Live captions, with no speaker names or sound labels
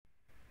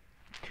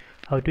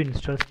How to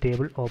install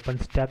stable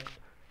OpenStack,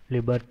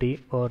 Liberty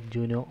or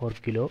Juno or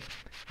Kilo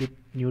with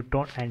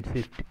Neutron and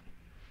Swift.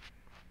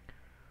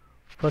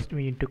 First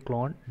we need to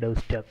clone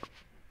DevStack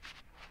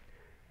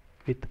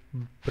with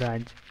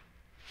branch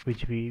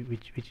which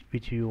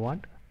you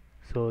want.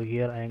 So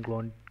here I am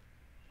going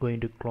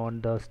to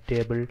clone the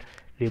stable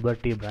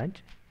Liberty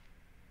branch.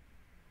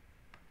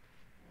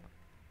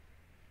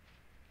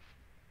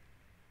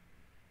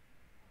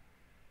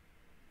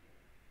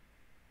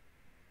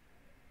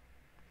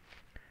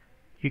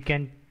 You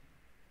can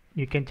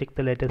check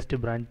the latest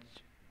branch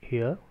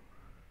here.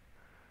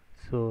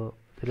 So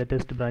the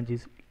latest branch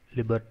is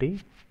Liberty.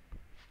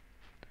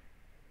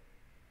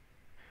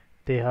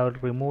 They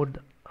have removed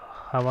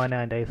Havana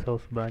and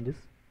Icehouse branches,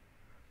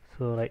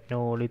 so right now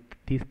only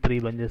these three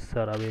branches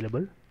are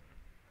available.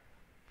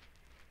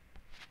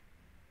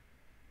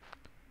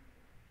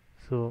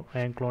 So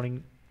I am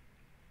cloning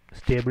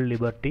stable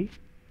Liberty.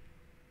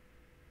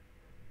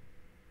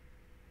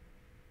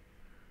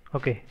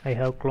 Okay, I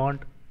have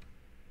cloned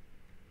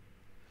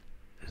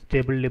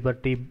stable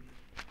Liberty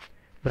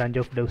branch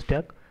of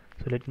DevStack.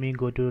 So let me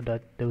go to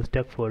that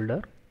DevStack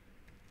folder.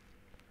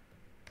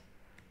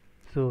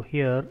 So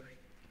here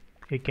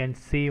you can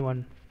see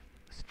one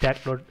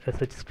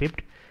stack.sh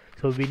script.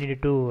 So we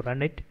need to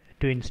run it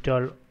to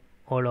install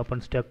all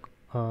OpenStack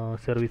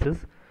services.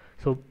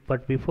 So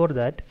but before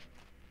that,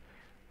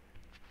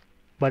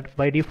 but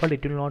by default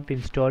it will not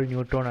install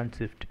Neutron and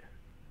Swift.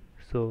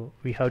 So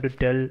we have to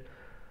tell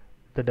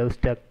the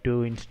DevStack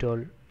to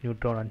install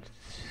Neutron and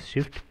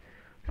Swift.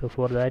 So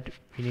for that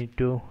we need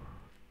to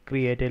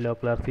create a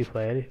local RC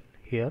file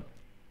here.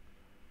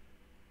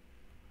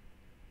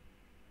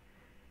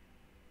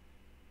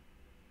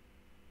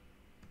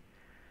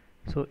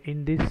 So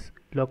in this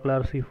local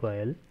RC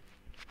file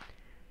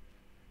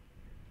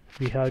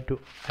we have to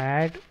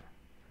add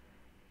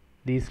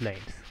these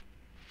lines.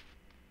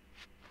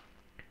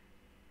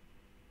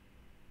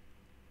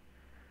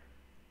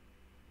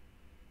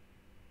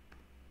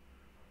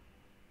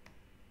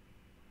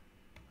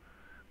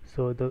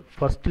 So the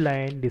first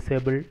line,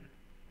 disable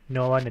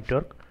Nova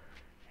network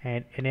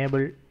and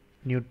enable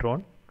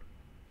Neutron.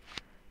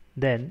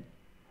 Then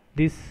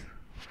this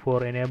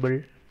for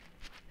enable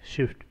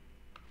Shift.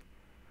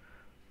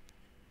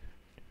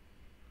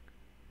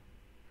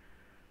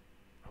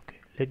 Okay,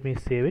 let me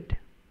save it.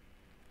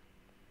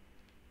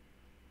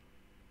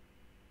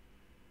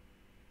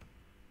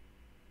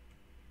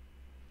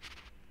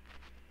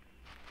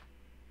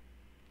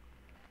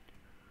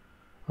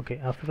 Okay,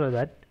 after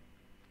that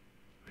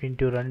we need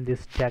to run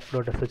this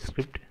stack.sh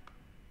script.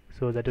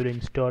 So that will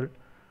install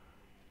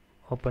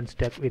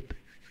OpenStack with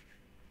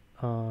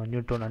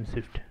Neutron and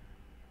Swift.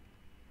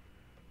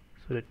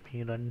 So let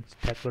me run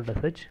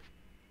stack.sh.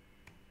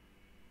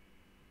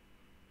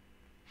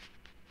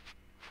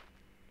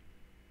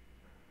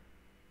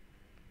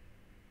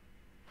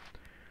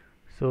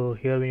 So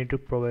here we need to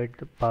provide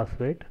the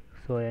password.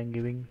 So I am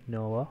giving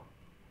Nova.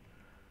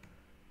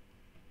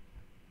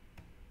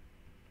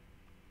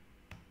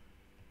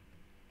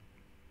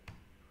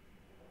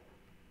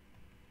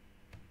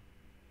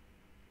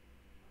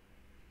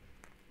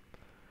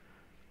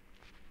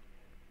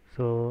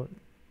 So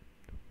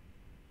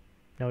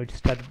now it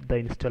started the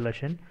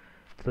installation.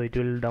 So it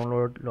will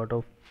download lot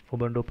of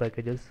Ubuntu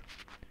packages,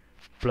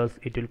 plus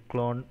it will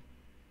clone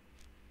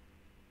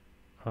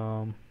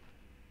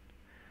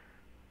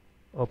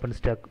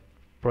OpenStack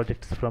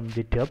projects from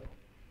GitHub.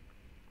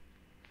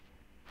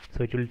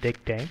 So it will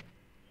take time.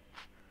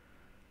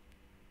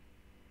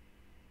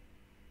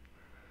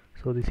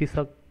 So this is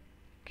a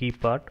key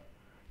part.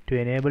 To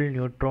enable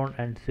Neutron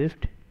and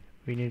Swift,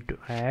 we need to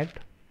add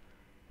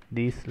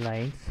these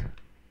lines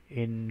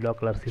in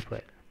local RC file.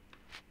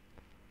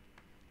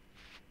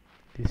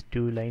 These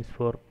two lines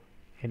for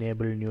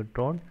enable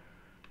Neutron,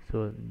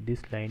 so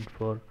this line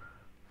for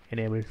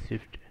enable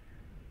Swift.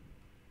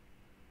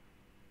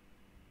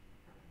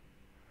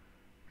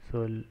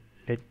 So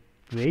let's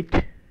wait.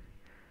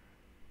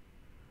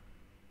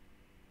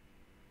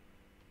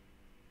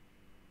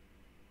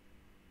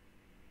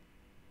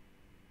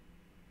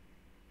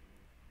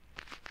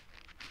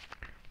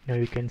 Now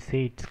you can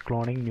see it's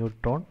cloning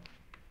Neutron.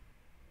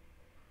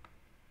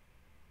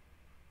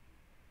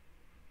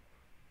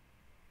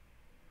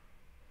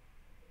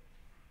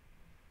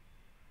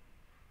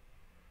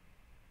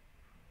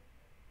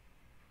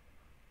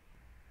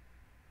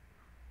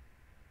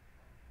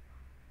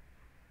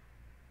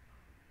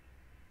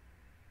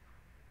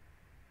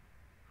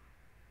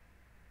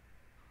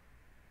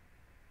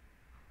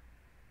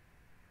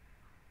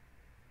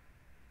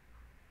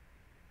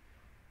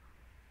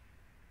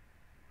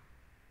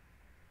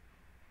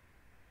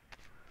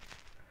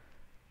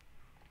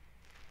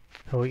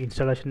 So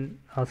installation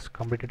has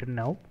completed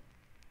now.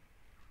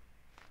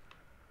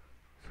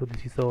 So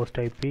this is the host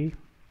IP.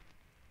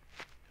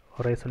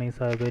 Horizon is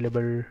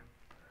available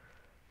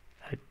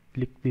at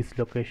this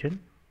location.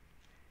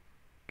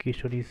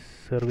 Keystone is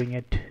serving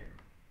it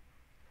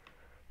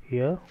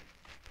here.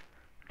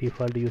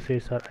 Default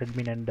users are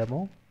admin and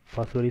demo.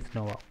 Password is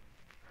Nova.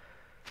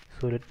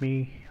 So let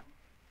me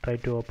try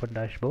to open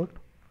dashboard.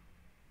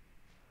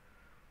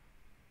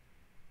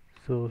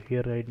 So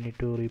here I need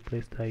to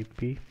replace the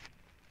IP.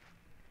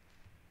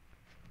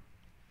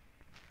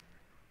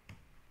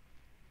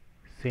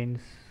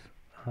 Since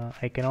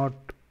I cannot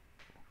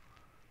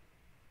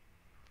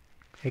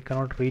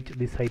reach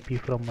this IP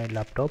from my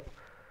laptop,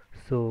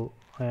 so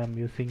I am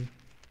using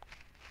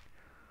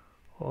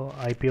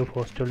IP of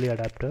Australia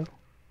adapter,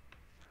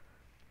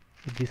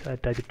 which is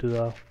attached to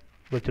the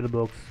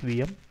VirtualBox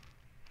VM.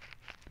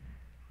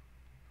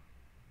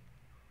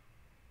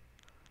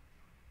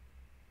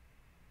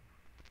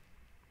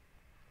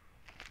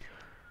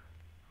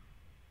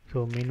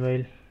 So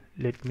meanwhile,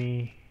 let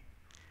me,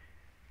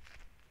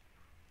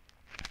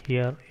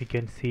 here you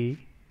can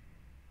see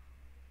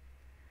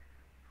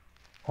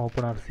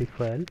OpenRC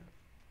file.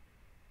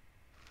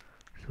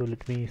 So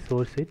let me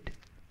source it.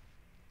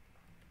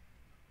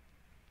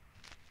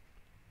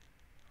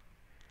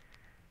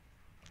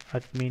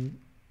 Admin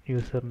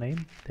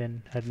username,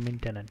 then admin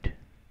tenant.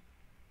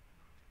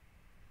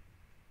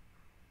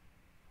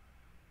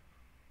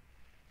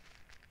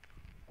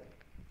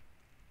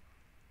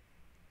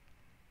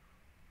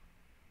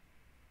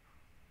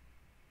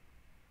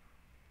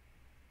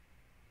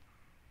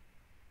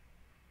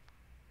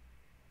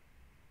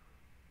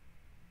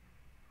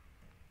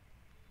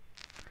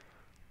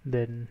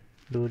 Then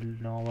do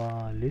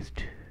Nova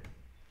list.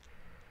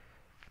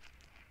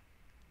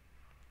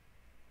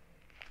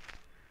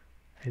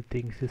 I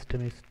think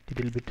system is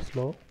little bit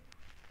slow,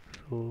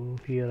 so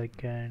here I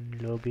can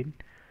log in.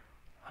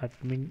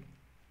 Admin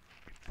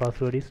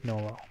password is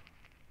Nova.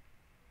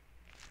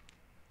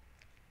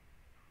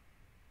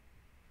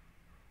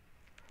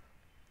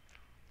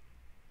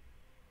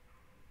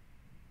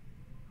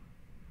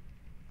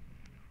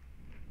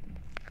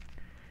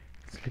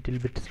 It's little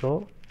bit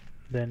slow.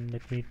 Then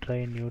let me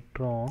try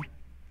Neutron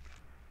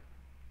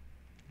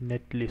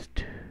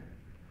netlist.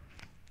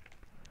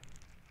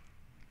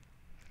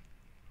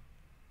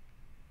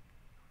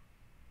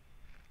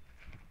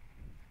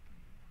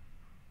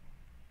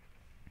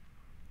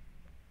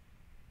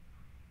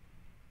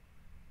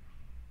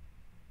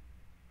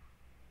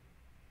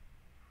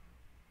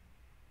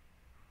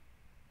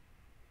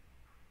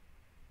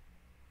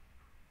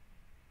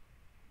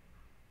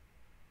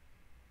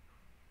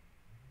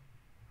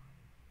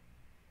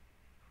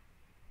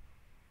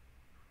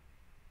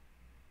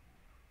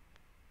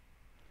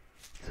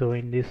 So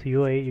in this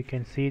UI you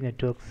can see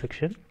network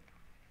section.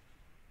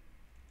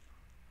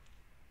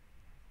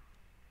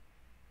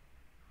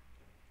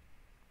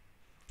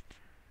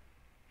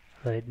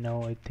 Right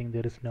now I think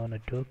there is no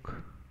network.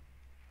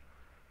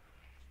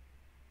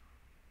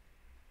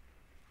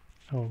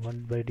 Oh,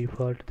 one by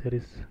default there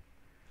is.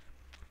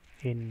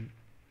 In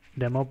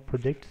demo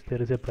projects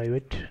there is a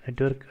private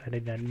network, and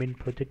in admin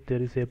project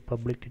there is a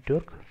public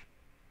network.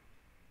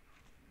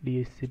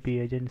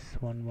 DHCP agents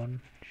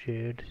 11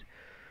 shared.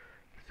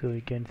 So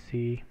you can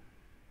see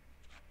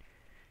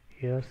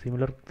here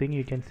similar thing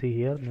you can see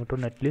here,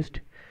 Neutron netlist.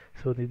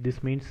 So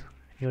this means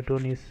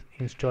Neutron is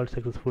installed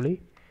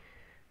successfully.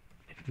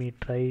 Let me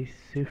try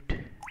Swift.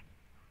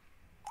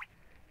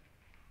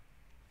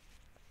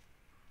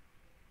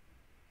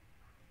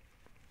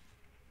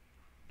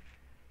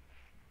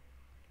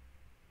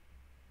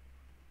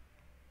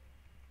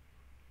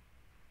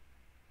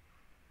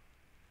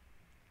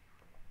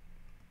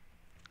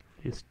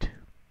 List.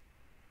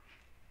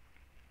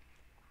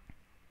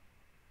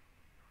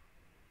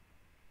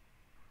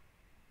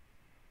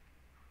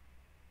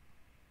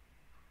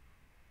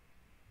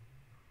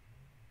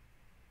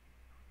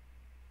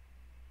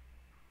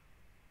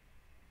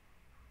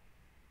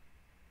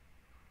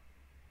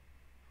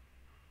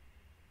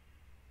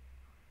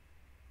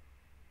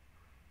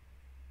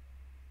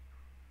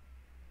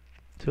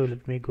 So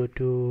let me go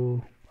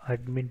to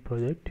admin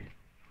project.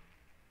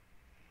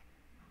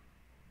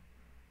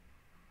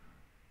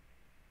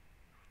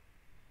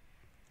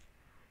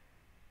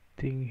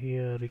 Thing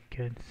here you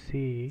can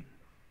see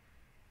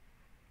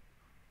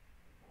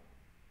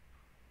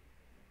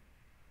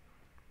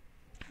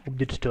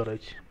object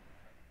storage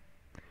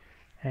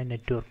and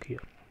network here.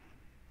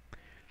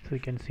 So you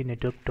can see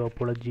network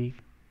topology,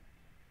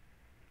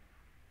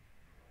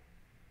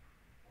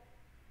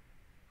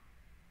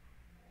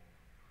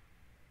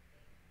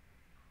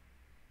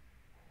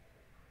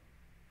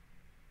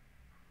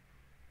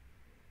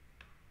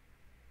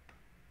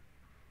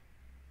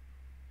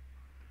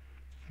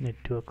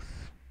 networks,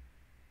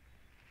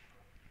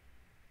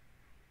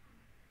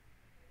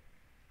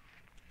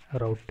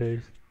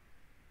 routers,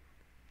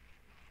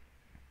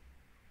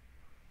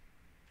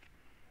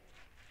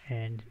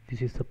 and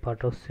this is the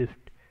part of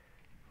Swift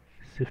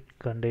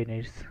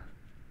containers.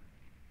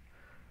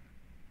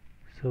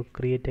 So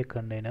create a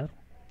container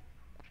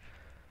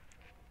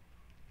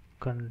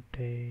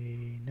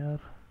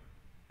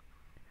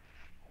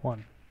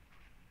 1,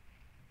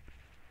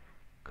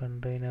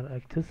 container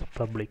access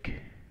public.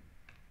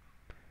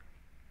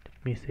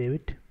 Let me save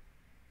it.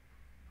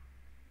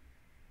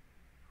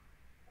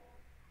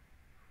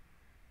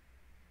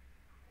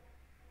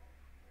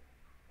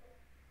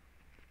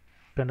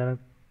 Container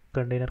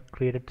container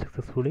created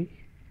successfully.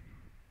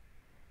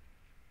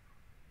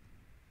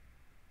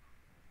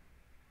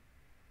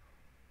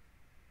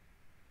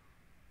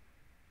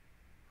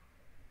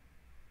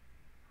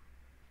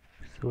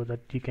 So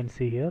that you can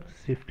see here,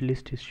 Swift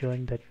list is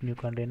showing that new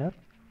container.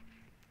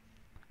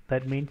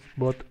 That means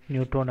both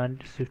Neutron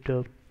and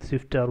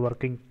Swift are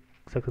working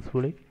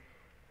successfully.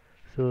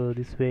 So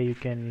this way you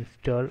can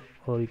install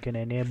or you can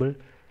enable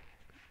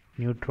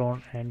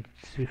Neutron and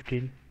Swift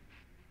in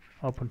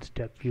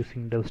OpenStack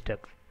using DevStack.